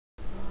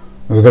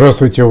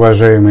Здравствуйте,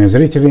 уважаемые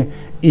зрители,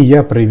 и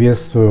я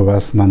приветствую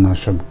вас на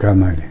нашем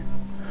канале.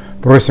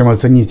 Просим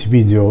оценить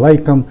видео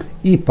лайком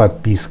и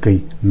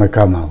подпиской на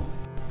канал.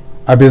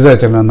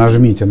 Обязательно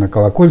нажмите на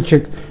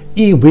колокольчик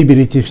и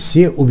выберите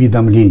все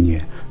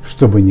уведомления,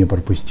 чтобы не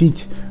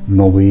пропустить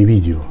новые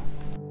видео.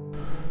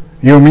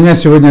 И у меня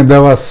сегодня для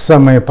вас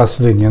самые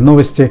последние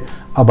новости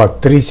об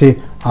актрисе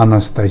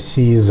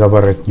Анастасии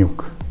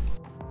Заворотнюк.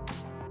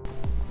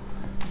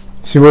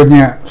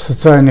 Сегодня в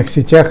социальных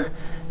сетях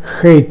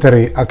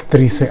хейтеры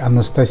актрисы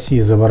Анастасии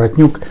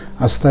Заворотнюк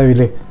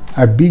оставили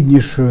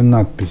обиднейшую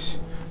надпись,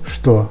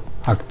 что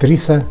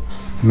актриса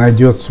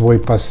найдет свой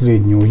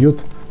последний уют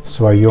в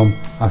своем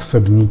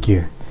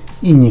особняке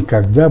и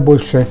никогда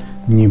больше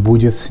не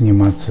будет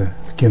сниматься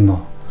в кино.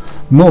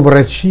 Но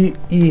врачи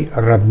и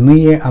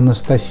родные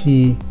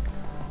Анастасии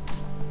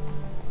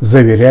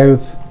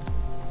заверяют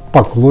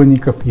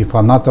поклонников и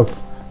фанатов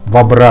в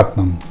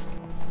обратном.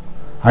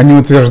 Они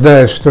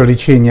утверждают, что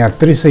лечение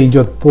актрисы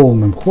идет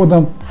полным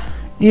ходом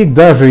и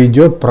даже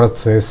идет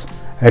процесс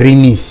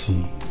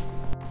ремиссии.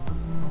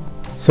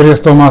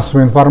 Средства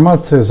массовой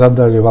информации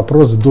задали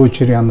вопрос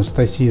дочери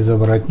Анастасии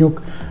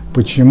Заворотнюк,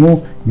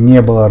 почему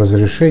не было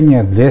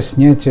разрешения для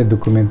снятия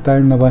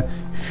документального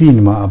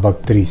фильма об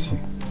актрисе.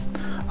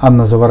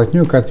 Анна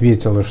Заворотнюк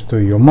ответила, что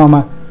ее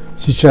мама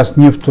сейчас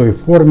не в той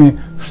форме,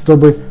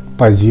 чтобы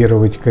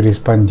позировать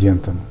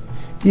корреспондентам,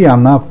 и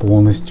она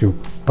полностью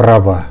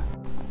права.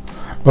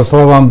 По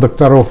словам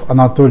докторов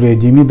Анатолия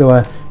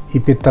Демидова и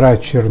Петра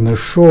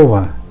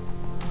Чернышова,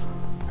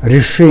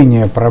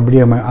 решение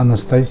проблемы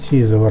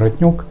Анастасии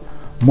Заворотнюк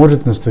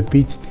может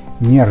наступить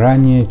не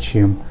ранее,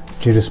 чем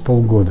через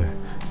полгода.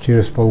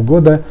 Через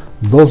полгода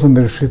должен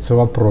решиться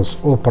вопрос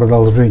о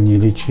продолжении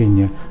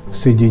лечения в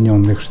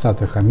Соединенных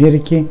Штатах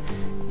Америки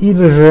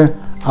или же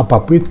о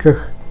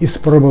попытках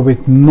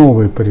испробовать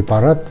новый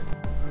препарат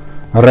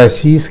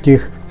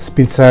российских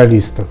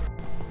специалистов.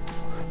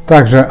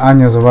 Также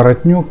Аня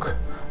Заворотнюк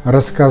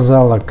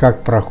рассказала,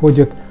 как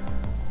проходит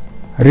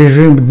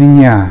режим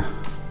дня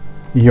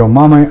ее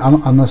мамы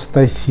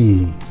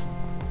Анастасии.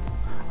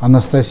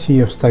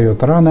 Анастасия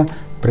встает рано,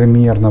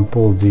 примерно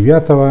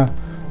 8:30,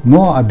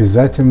 но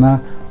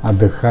обязательно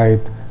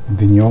отдыхает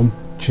днем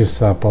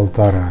часа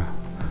полтора.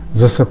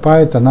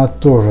 Засыпает она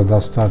тоже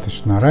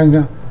достаточно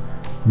рано,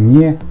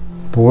 не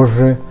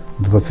позже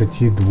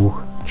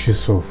 22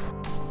 часов.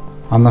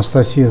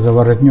 Анастасия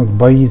Заворотнюк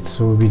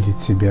боится увидеть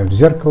себя в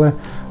зеркало,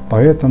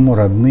 поэтому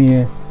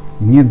родные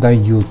не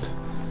дают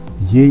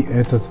ей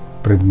этот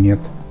предмет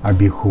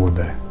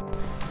обихода.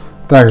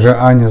 Также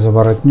Аня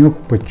Заворотнюк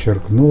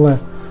подчеркнула,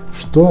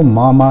 что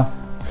мама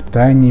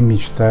втайне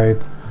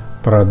мечтает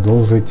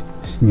продолжить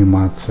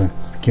сниматься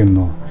в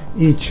кино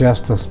и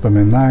часто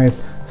вспоминает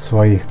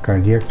своих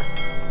коллег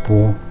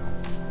по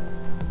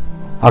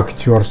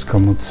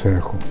актерскому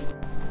цеху.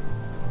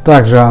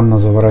 Также Анна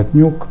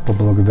Заворотнюк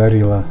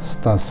поблагодарила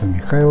Стаса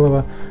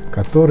Михайлова,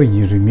 который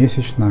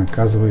ежемесячно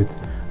оказывает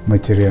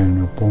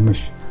материальную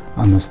помощь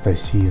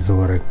Анастасии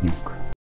Заворотнюк.